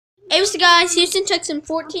Hey, what's up, guys? Houston Texan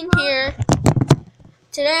 14 here.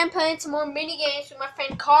 Today I'm playing some more mini games with my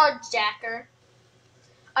friend Carjacker.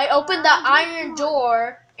 I opened the iron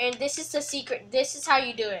door, and this is the secret. This is how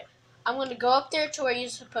you do it. I'm gonna go up there to where you're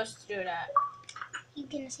supposed to do it at. You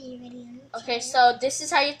can see your video. Okay, so this is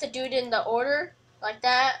how you have to do it in the order, like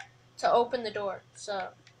that, to open the door. So,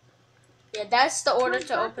 yeah, that's the order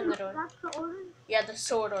to open the door. That's the order? Yeah, the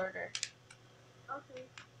sword order. Okay.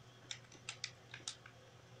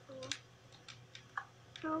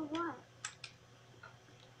 So what?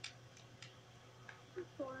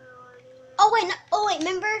 Oh wait,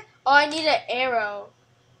 remember? Oh, I need an arrow.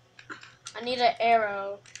 I need an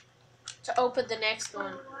arrow to open the next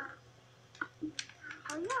one.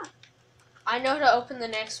 Oh yeah. I know how to open the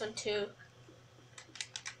next one too.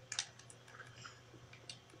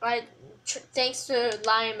 Right, thanks to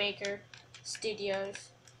Lion Maker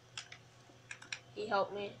Studios. He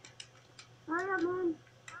helped me. Hurry up, man.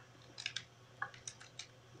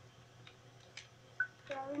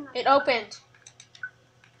 It opened.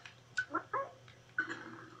 What?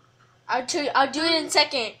 I'll do it in a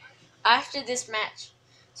second after this match.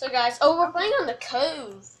 So guys, we're playing on the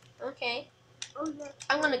cove. Okay. Oh yeah.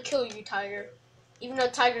 I'm gonna kill you, Tiger. Even though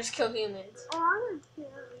tigers kill humans. Oh, I'm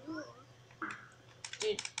gonna kill you.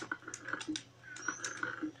 Dude.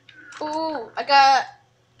 Ooh, I got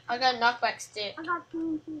a knockback stick. I got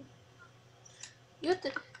TNT. You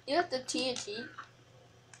have the TNT.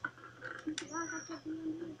 Yeah, I got the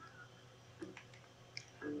TNT.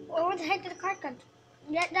 Well, where the heck did the card go?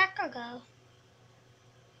 That could go.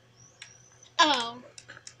 Oh.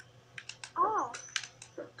 Oh.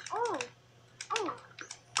 Oh. Oh.